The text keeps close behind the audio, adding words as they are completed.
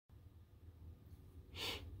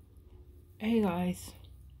Hey guys,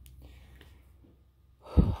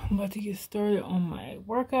 I'm about to get started on my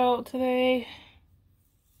workout today,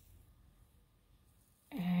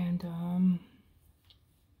 and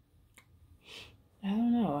I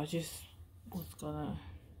don't know, I just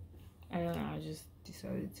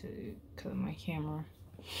decided to cut my camera,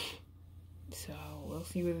 so we'll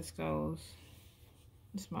see where this goes.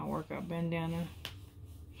 This is my workout bandana.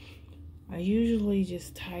 I usually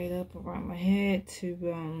just tie it up around my head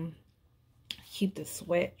to keep the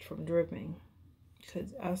sweat from dripping,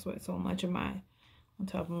 because I sweat so much on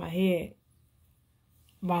top of my head.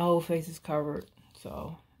 My whole face is covered,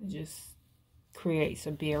 so it just creates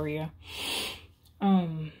a barrier.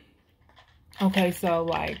 Okay, so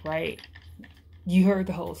right, you heard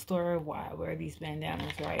the whole story of why I wear these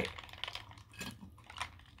bandanas, right?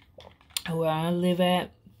 Where I live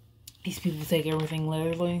at, these people take everything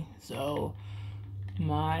literally. So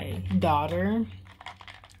my daughter,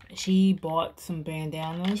 she bought some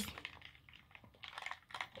bandanas.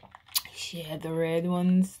 She had the red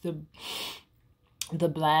ones, the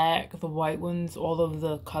black, the white ones, all of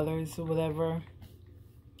the colors or whatever.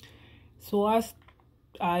 So I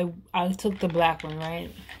took the black one,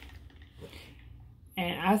 right?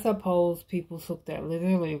 And I suppose people took that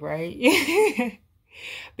literally, right?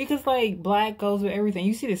 Because like black goes with everything.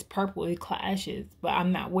 You see this purple, it clashes, but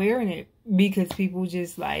I'm not wearing it because people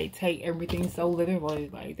just like take everything so literally.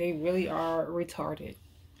 Like they really are retarded.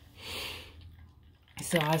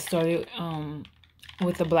 So I started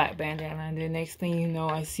with the black bandana, and the next thing you know,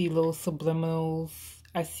 I see little subliminals.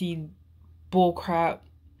 I see bullcrap.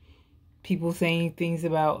 People saying things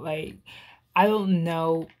about, like, I don't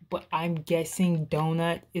know, but I'm guessing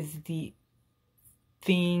donut is the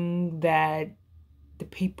thing that the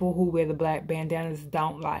people who wear the black bandanas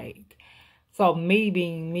don't like. So me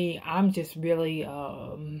being me, I'm just really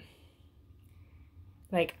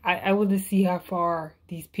like I want to see how far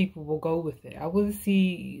these people will go with it. I want to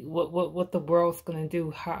see what the world's gonna do,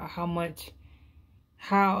 how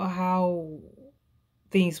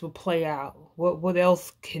things will play out. What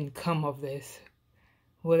else can come of this?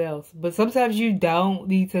 What else? But sometimes you don't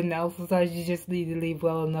need to know. Sometimes you just need to leave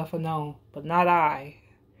well enough alone. But not I.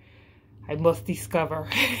 I must discover.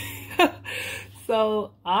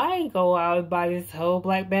 So I go out and buy this whole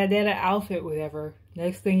black bandana outfit, whatever.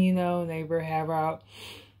 Next thing you know, neighbor have out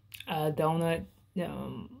a donut,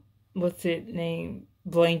 what's it named?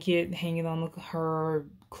 Blanket hanging on her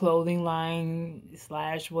clothing line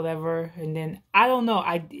 / whatever. And then I don't know.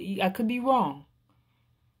 I could be wrong.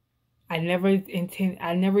 I never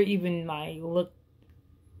even like looked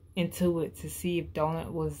into it to see if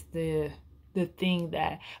donut was the thing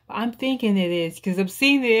that I'm thinking it is, because I'm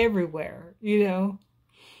seeing it everywhere, you know.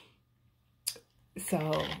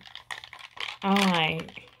 So I'm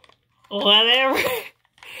like, whatever.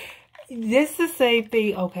 This is the same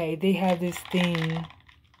thing. Okay, they have this thing,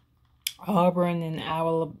 Auburn and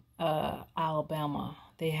Alabama.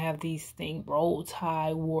 They have these thing, roll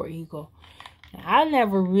tie, war eagle. Now, I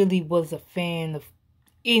never really was a fan of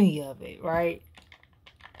any of it, right?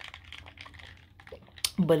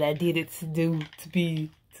 But I did it to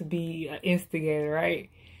be an instigator, right?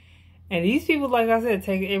 And these people, like I said,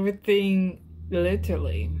 take everything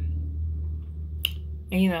literally.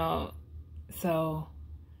 And, you know, so,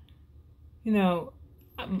 you know,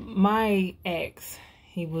 my ex,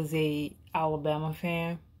 he was a Alabama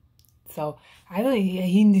fan. So I don't.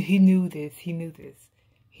 He knew this.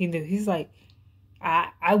 He's like,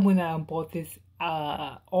 I went out and bought this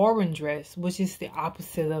orange dress, which is the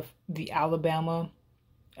opposite of the Alabama.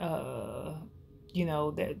 You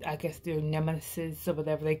know, that I guess they're nemesis or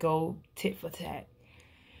whatever. They go tit for tat.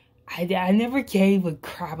 I never gave a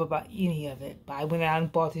crap about any of it, but I went out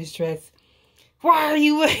and bought this dress. Why are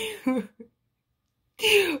you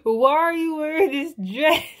wearing this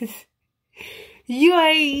dress?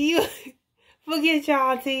 You forget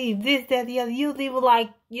y'all team, this, that, the other. You don't even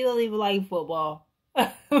like football.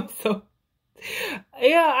 So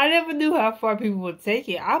yeah, I never knew how far people would take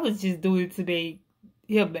it. I was just doing it to make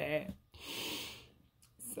him mad.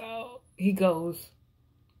 So he goes,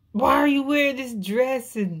 why are you wearing this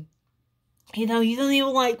dress? And you know, you don't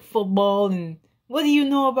even like football, and what do you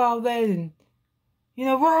know about that? And you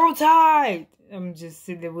know, Roll Tide. I'm just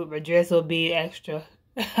sitting there with my dress on being extra.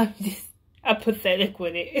 I'm pathetic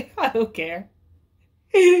with it. I don't care.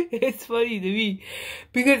 It's funny to me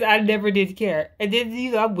because I never did care. And then,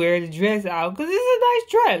 you know, I'm wearing the dress out because it's a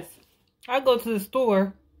nice dress. I go to the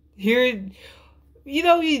store here, you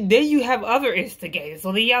know, then you have other instigators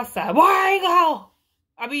on the outside. Why go?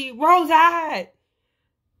 I mean, Roll Tide.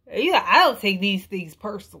 You know, I don't take these things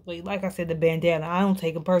personally. Like I said, the bandana, I don't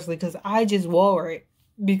take them personally because I just wore it.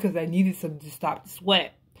 because I needed something to stop the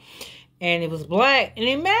sweat. And it was black and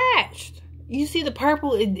it matched. You see the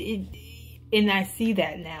purple, and I see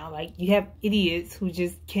that now. Like, you have idiots who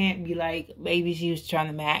just can't be like, maybe she was trying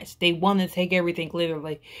to match. They want to take everything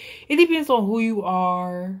literally. It depends on who you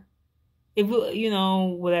are. If, you know,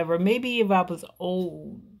 whatever. Maybe if I was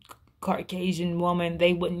old Caucasian woman,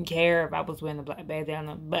 they wouldn't care if I was wearing a black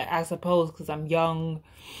bandana. But I suppose because I'm young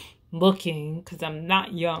looking, because I'm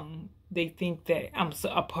not young, they think that I'm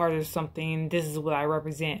a part of something. This is what I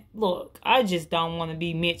represent. Look, I just don't want to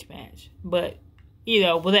be mismatched. But, you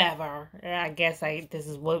know, whatever. I guess this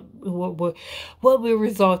is what we're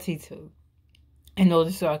resulting to, in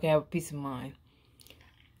order so I can have peace of mind.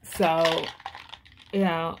 So,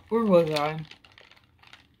 yeah, where was I?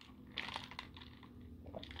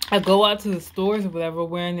 I go out to the stores or whatever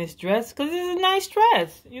wearing this dress because it's a nice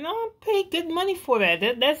dress. You know, I pay good money for that.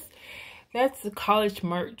 That's the college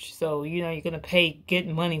merch. So, you know, you're going to pay good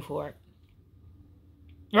money for it.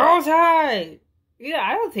 Roll Tide! Yeah,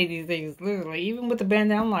 I don't take these things literally. Even with the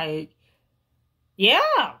bandana, I'm like,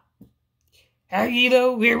 yeah. You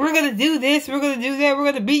know, we're going to do this. We're going to do that. We're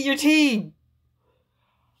going to beat your team.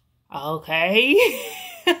 Okay.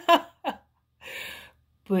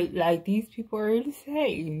 But, like, these people are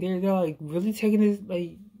insane. They're like, really taking this,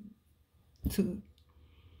 like, to,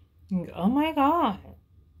 oh my God.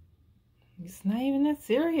 It's not even that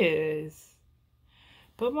serious.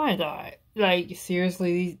 But, my God. Like,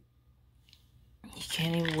 seriously, you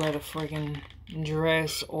can't even wear the friggin'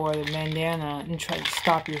 dress or the bandana and try to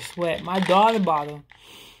stop your sweat. My daughter bought them.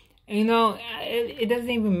 And, you know, it doesn't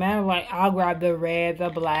even matter. Like, I'll grab the red, the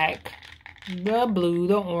black, the blue,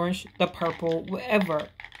 the orange, the purple, whatever.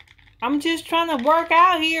 I'm just trying to work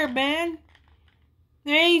out here, man. I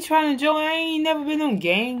ain't trying to join. I ain't never been on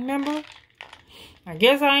gang member. I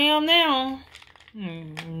guess I am now.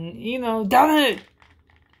 You know, done it.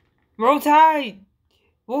 Roll Tide.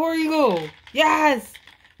 Before you go. Yes.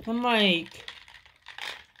 I'm like,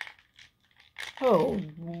 oh,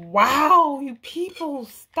 wow, you people,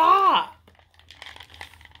 stop.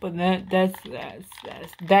 But that's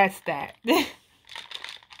that.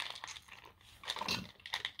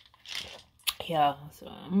 Yeah, so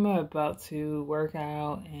I'm about to work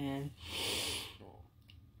out, and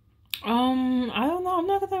I don't know, I'm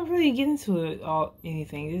not gonna really get into it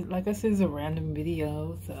anything. Like I said, it's a random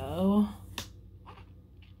video, so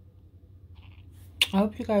I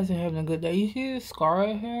hope you guys are having a good day. You see the scar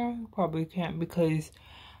right here? Probably can't, because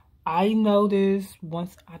I noticed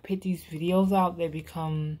once I put these videos out, they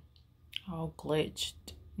become all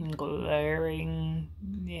glitched and glaring,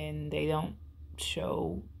 and they don't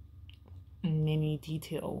show many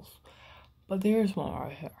details. But there's one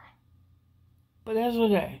right here. But that's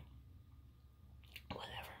okay.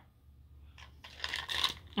 Whatever.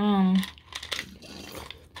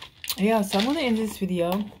 Yeah, so I'm gonna end this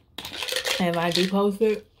video. And if I do post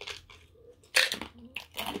it,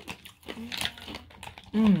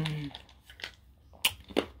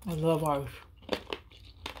 I love ours.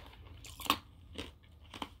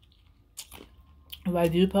 If I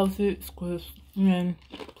do post it, then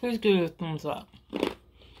please give it a thumbs up.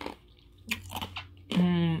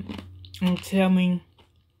 And tell me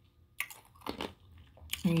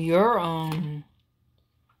your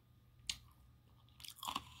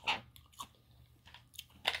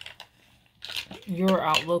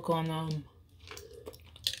outlook on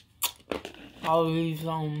all these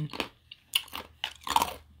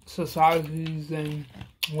societies and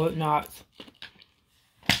whatnot.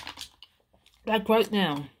 Like right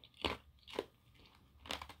now,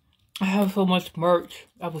 I have so much merch.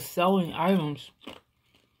 I was selling items,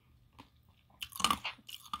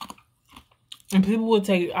 and people will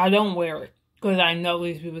take it. I don't wear it because I know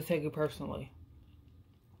these people take it personally.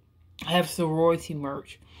 I have sorority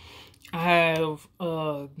merch. I have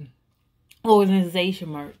organization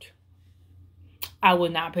merch. I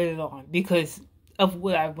would not put it on because of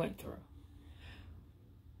what I went through.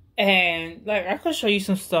 And, like, I could show you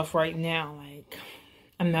some stuff right now. Like,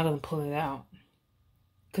 I'm not going to pull it out.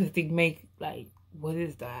 Because they make, like, what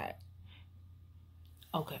is that?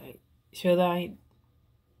 Okay. Should I?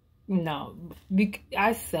 No.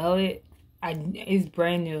 I sell it. It's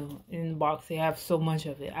brand new in the box. They have so much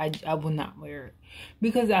of it. I will not wear it.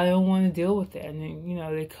 Because I don't want to deal with it. And then, you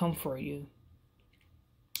know, they come for you.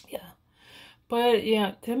 Yeah. But,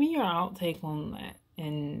 yeah, tell me your outtake on that.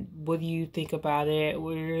 And what do you think about it?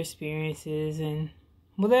 What are your experiences? And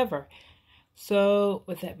whatever. So,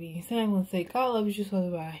 with that being said, I'm going to say God loves you, so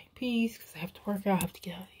do I. Peace. Because I have to work out. I have to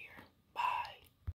get out of here.